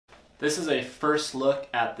This is a first look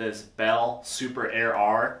at this Bell Super Air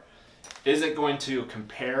R. Is it going to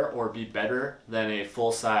compare or be better than a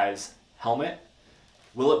full-size helmet?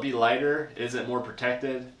 Will it be lighter? Is it more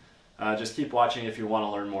protected? Just keep watching if you want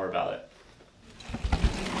to learn more about it.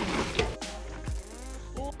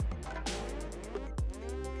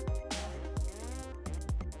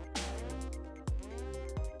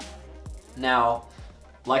 Now,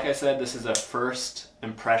 like I said, this is a first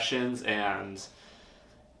impressions and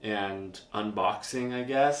unboxing, I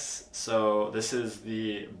guess. So this is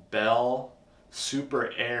the Bell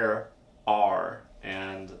Super Air R,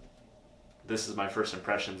 and this is my first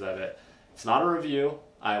impressions of it. It's not a review.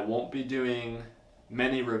 I won't be doing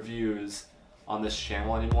many reviews on this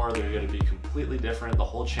channel anymore. They're going to be completely different. The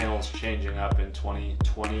whole channel is changing up in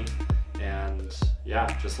 2020, and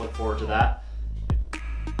yeah, just look forward to that.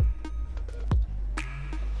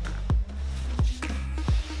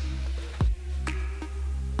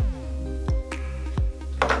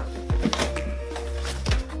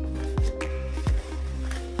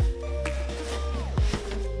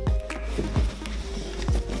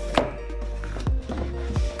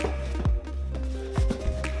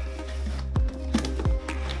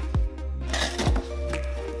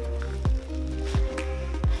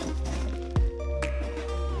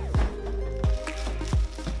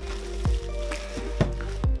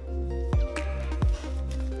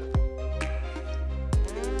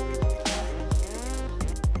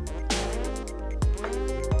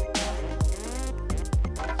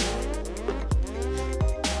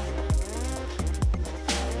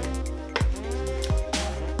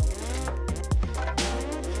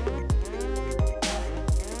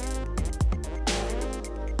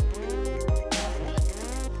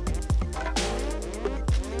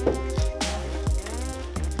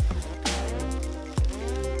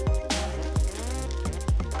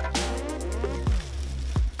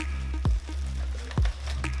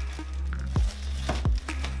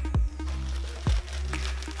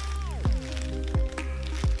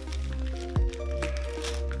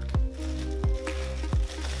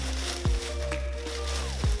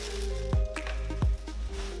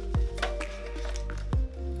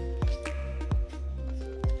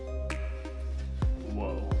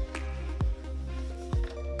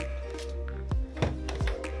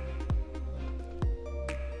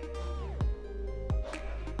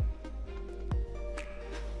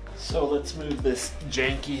 So let's move this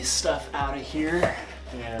janky stuff out of here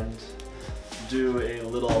and do a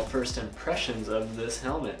little first impressions of this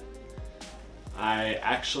helmet.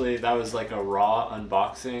 That was like a raw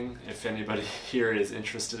unboxing. If anybody here is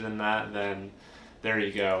interested in that, then there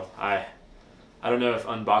you go. I don't know if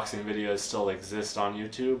unboxing videos still exist on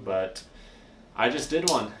YouTube, but I just did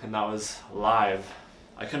one and that was live.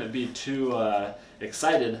 I couldn't be too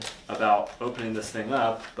excited about opening this thing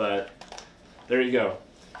up, but there you go.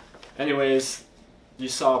 Anyways, you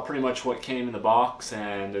saw pretty much what came in the box,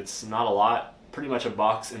 and it's not a lot. Pretty much a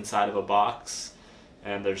box inside of a box,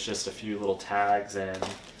 and there's just a few little tags, and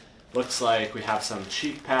looks like we have some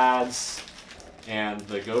cheek pads and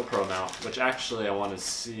the GoPro mount, which actually I want to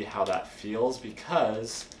see how that feels,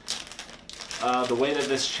 because the way that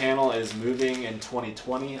this channel is moving in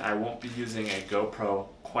 2020, I won't be using a GoPro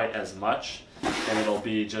quite as much, and it'll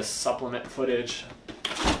be just supplement footage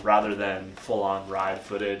rather than full-on ride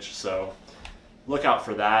footage. So look out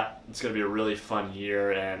for that. It's going to be a really fun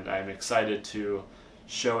year, and I'm excited to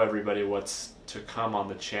show everybody what's to come on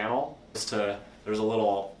the channel. There's a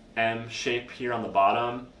little M shape here on the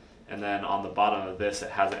bottom, and then on the bottom of this it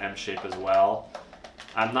has an M shape as well.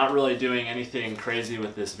 I'm not really doing anything crazy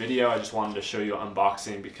with this video. I just wanted to show you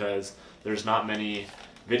unboxing because there's not many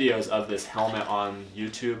videos of this helmet on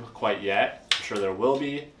YouTube quite yet. I'm sure there will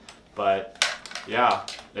be, but yeah,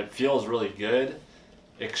 it feels really good,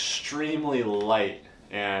 extremely light,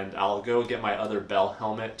 and I'll go get my other Bell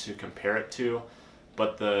helmet to compare it to,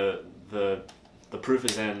 but the proof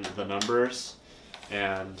is in the numbers,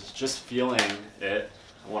 and just feeling it,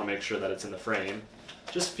 I want to make sure that it's in the frame,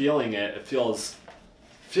 just feeling it, it feels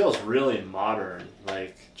really modern,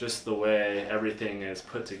 like just the way everything is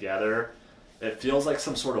put together. It feels like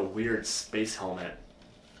some sort of weird space helmet,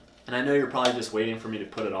 and I know you're probably just waiting for me to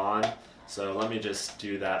put it on. So let me just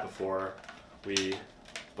do that before we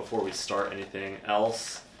start anything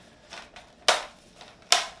else.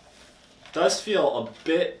 It does feel a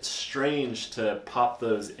bit strange to pop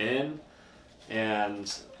those in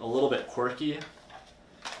and a little bit quirky.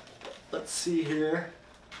 Let's see here.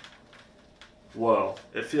 Whoa,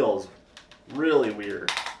 it feels really weird.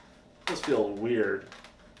 It does feel weird.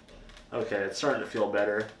 Okay, it's starting to feel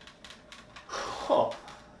better. Oh,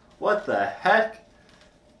 what the heck?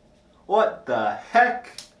 What the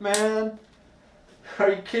heck? man. Are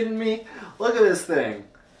you kidding me? Look at this thing.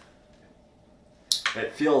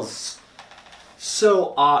 It feels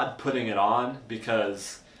so odd putting it on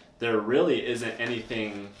because there really isn't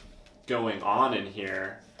anything going on in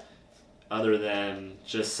here other than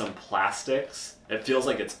just some plastics. It feels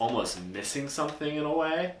like it's almost missing something in a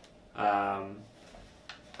way.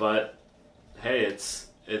 But hey, it's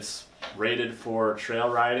rated for trail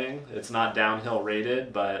riding. It's not downhill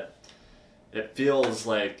rated, but it feels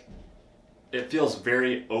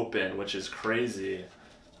very open, which is crazy.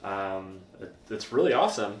 It's really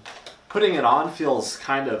awesome. Putting it on feels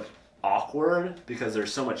kind of awkward because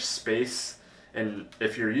there's so much space, and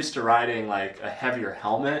if you're used to riding like a heavier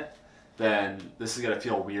helmet, then this is gonna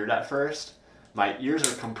feel weird at first. My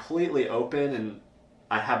ears are completely open and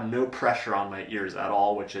I have no pressure on my ears at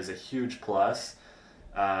all, which is a huge plus.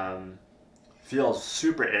 Feels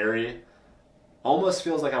super airy. Almost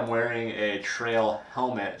feels like I'm wearing a trail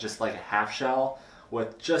helmet, just like a half shell,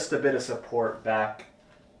 with just a bit of support back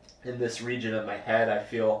in this region of my head. I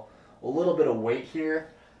feel a little bit of weight here,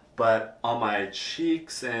 but on my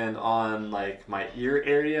cheeks and on like my ear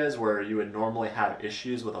areas where you would normally have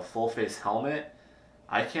issues with a full face helmet,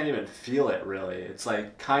 I can't even feel it really. It's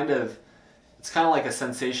like kind of like a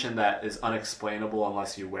sensation that is unexplainable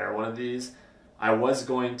unless you wear one of these. I was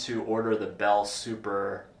going to order the Bell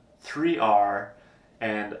Super 3R,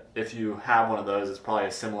 and if you have one of those, it's probably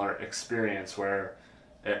a similar experience where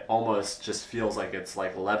it almost just feels like it's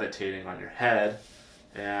like levitating on your head,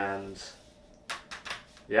 and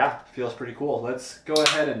yeah, feels pretty cool. Let's go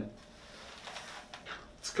ahead and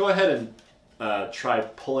try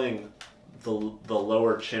pulling the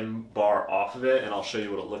lower chin bar off of it, and I'll show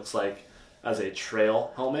you what it looks like as a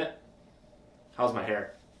trail helmet. How's my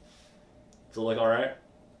hair? Does it look all right?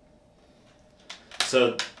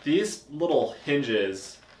 So these little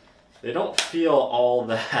hinges, they don't feel all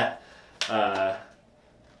that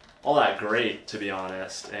great, to be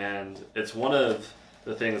honest, and it's one of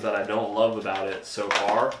the things that I don't love about it so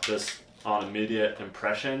far, just on immediate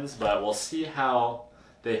impressions, but we'll see how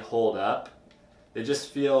they hold up. They just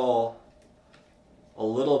feel a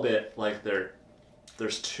little bit like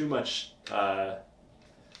there's too much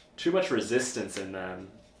resistance in them.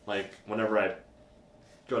 Like whenever I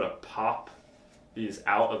go to pop these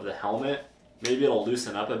out of the helmet, maybe it'll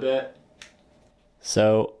loosen up a bit.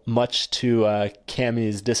 So much to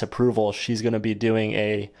Cammie's disapproval, she's going to be doing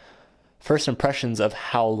a first impressions of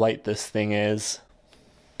how light this thing is.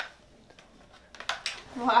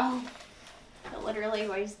 Wow. It literally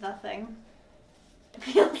weighs nothing. It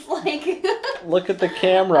feels like... Look at the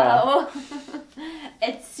camera. Oh.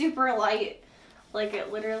 It's super light. Like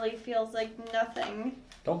it literally feels like nothing.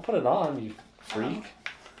 Don't put it on, you freak.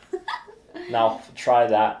 Now try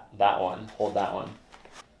that one. Hold that one.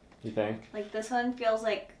 You think? Like this one feels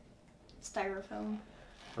like styrofoam.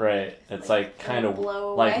 Right. It's like kind of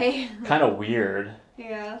weird.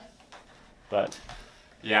 Yeah. But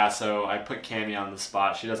yeah, so I put Cammie on the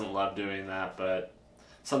spot. She doesn't love doing that, but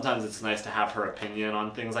sometimes it's nice to have her opinion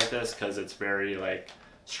on things like this because it's very like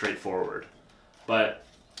straightforward. But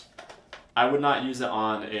I would not use it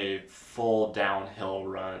on a full downhill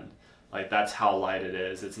run. Like that's how light it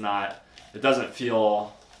is. It doesn't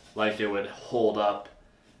feel like it would hold up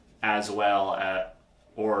as well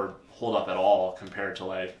or hold up at all compared to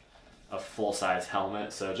like a full-size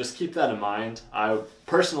helmet. So just keep that in mind.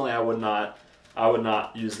 Personally I would not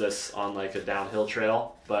use this on like a downhill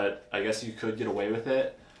trail, but I guess you could get away with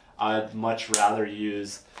it. I'd much rather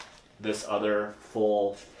use this other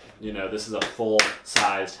this is a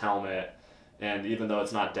full-sized helmet, and even though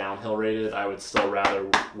it's not downhill rated, I would still rather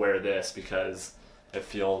wear this because it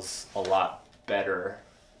feels a lot better,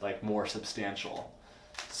 like more substantial.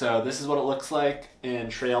 So this is what it looks like in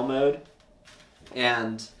trail mode,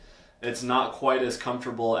 and it's not quite as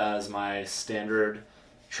comfortable as my standard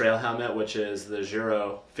trail helmet, which is the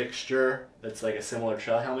Giro fixture. It's like a similar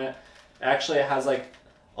trail helmet. Actually, it has like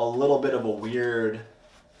a little bit of a weird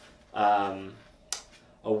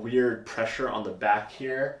pressure on the back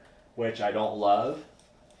here, which I don't love,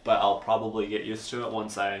 but I'll probably get used to it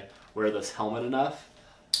once I wear this helmet enough.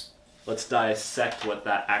 Let's dissect what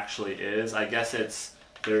that actually is. I guess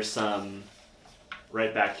there's some,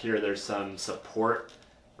 right back here, there's some support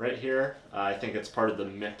right here. I think it's part of the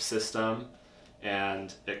MTB system,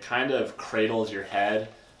 and it kind of cradles your head.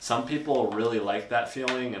 Some people really like that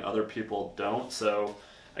feeling and other people don't, so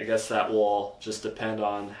I guess that will just depend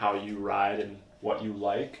on how you ride and what you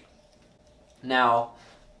like. Now,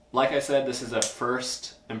 like I said, this is a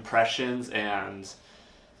first impressions and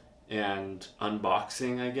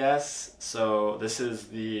unboxing, I guess. So this is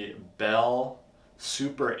the Bell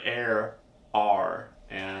Super Air R,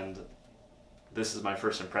 and this is my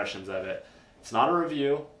first impressions of it. It's not a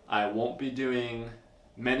review. I won't be doing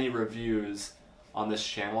many reviews on this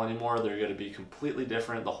channel anymore. They're going to be completely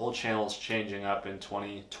different. The whole channel is changing up in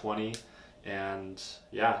 2020, and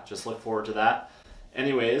yeah, just look forward to that.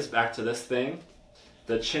 Anyways, back to this thing.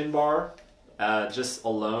 The chin bar just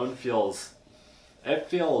alone feels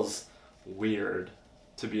weird,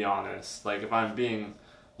 to be honest. Like, if I'm being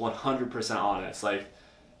 100% honest, like,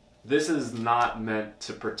 this is not meant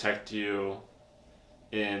to protect you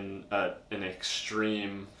in an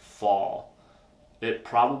extreme fall. It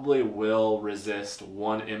probably will resist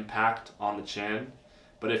one impact on the chin,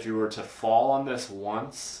 but if you were to fall on this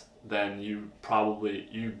once, then you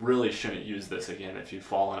really shouldn't use this again if you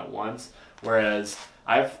fall on it once. Whereas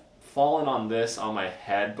I've fallen on this on my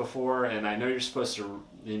head before, and I know you're supposed to,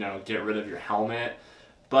 you know, get rid of your helmet,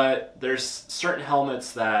 but there's certain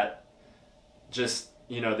helmets that just,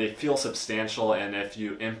 you know, they feel substantial, and if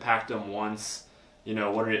you impact them once, you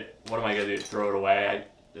know, what am I gonna do? Throw it away?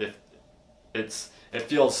 It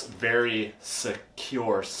feels very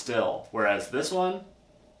secure still. Whereas this one,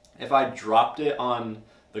 if I dropped it on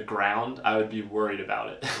the ground, I would be worried about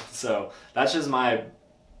it. So that's just my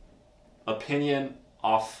opinion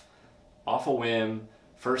off a whim,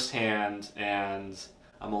 firsthand, and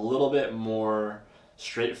I'm a little bit more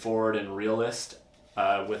straightforward and realist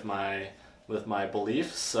with my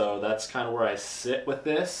beliefs. So that's kind of where I sit with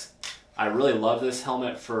this. I really love this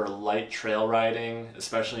helmet for light trail riding,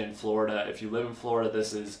 especially in Florida. If you live in Florida,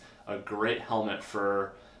 this is a great helmet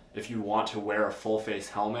for if you want to wear a full face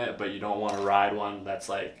helmet, but you don't want to ride one that's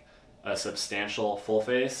like a substantial full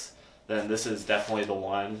face, then this is definitely the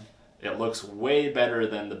one. It looks way better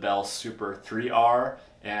than the Bell Super 3R,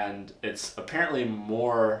 and it's apparently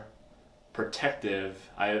more protective.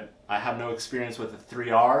 I have no experience with the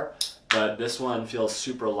 3R, but this one feels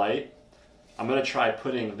super light. I'm going to try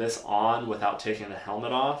putting this on without taking the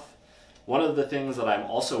helmet off. One of the things that I'm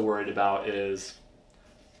also worried about is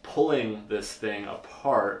pulling this thing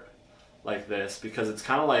apart like this, because it's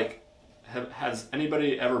kind of like, has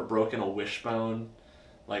anybody ever broken a wishbone,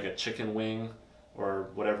 like a chicken wing or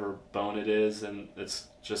whatever bone it is, and it's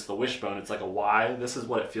just the wishbone, it's like a Y? This is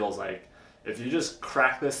what it feels like. If you just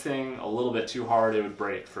crack this thing a little bit too hard, it would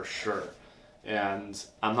break for sure. And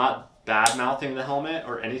I'm not bad-mouthing the helmet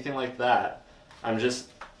or anything like that. I'm just,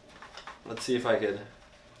 let's see if I could,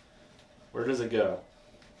 where does it go?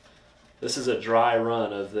 This is a dry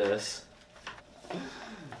run of this.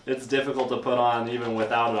 It's difficult to put on even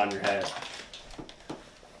without it on your head.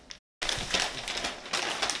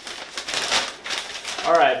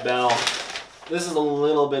 All right, Bell, this is a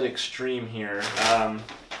little bit extreme here.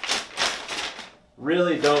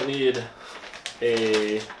 Really don't need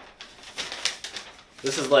this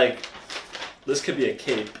is like, this could be a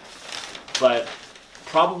cape, but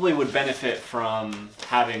probably would benefit from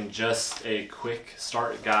having just a quick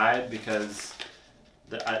start guide, because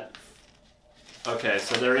okay,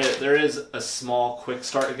 so there is a small quick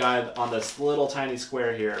start guide on this little tiny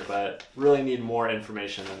square here, but really need more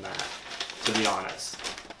information than that, to be honest.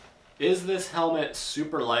 Is this helmet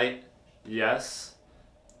super light? Yes.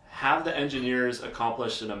 Have the engineers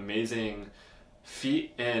accomplished an amazing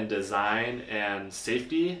feat in design and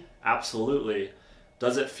safety? Absolutely.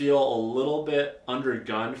 Does it feel a little bit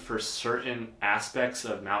undergunned for certain aspects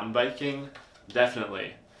of mountain biking?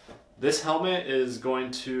 Definitely. This helmet is going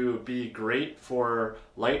to be great for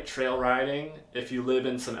light trail riding. If you live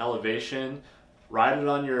in some elevation, ride it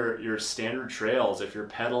on your standard trails. If you're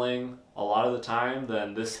pedaling a lot of the time,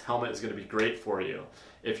 then this helmet is going to be great for you.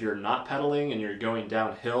 If you're not pedaling and you're going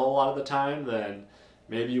downhill a lot of the time, then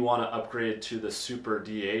maybe you want to upgrade to the Super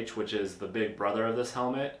DH, which is the big brother of this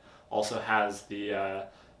helmet. Also has the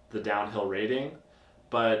downhill rating,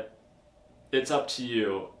 but it's up to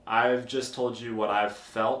you. I've just told you what I've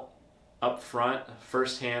felt up front,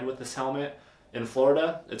 firsthand with this helmet. In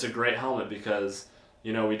Florida, it's a great helmet because,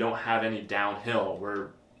 you know, we don't have any downhill.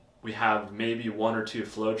 We have maybe one or two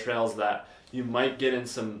flow trails that you might get in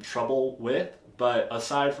some trouble with, but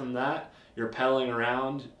aside from that, you're pedaling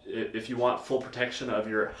around. If you want full protection of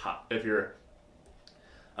your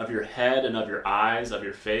head and of your eyes, of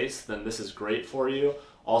your face, then this is great for you.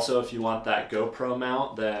 Also, if you want that GoPro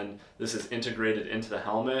mount, then this is integrated into the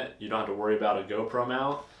helmet. You don't have to worry about a GoPro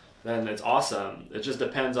mount. Then it's awesome. It just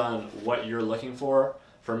depends on what you're looking for.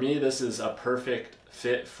 For me, this is a perfect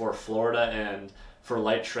fit for Florida and for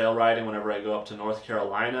light trail riding whenever I go up to North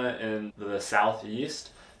Carolina in the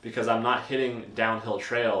southeast, because I'm not hitting downhill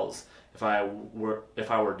trails. If I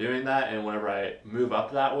were doing that, and whenever I move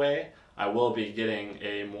up that way, I will be getting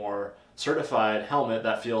a more certified helmet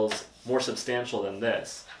that feels more substantial than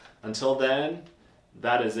this. Until then,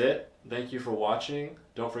 that is it. Thank you for watching.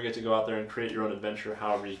 Don't forget to go out there and create your own adventure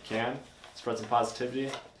however you can. Spread some positivity.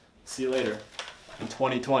 See you later in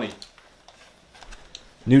 2020.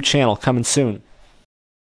 New channel coming soon.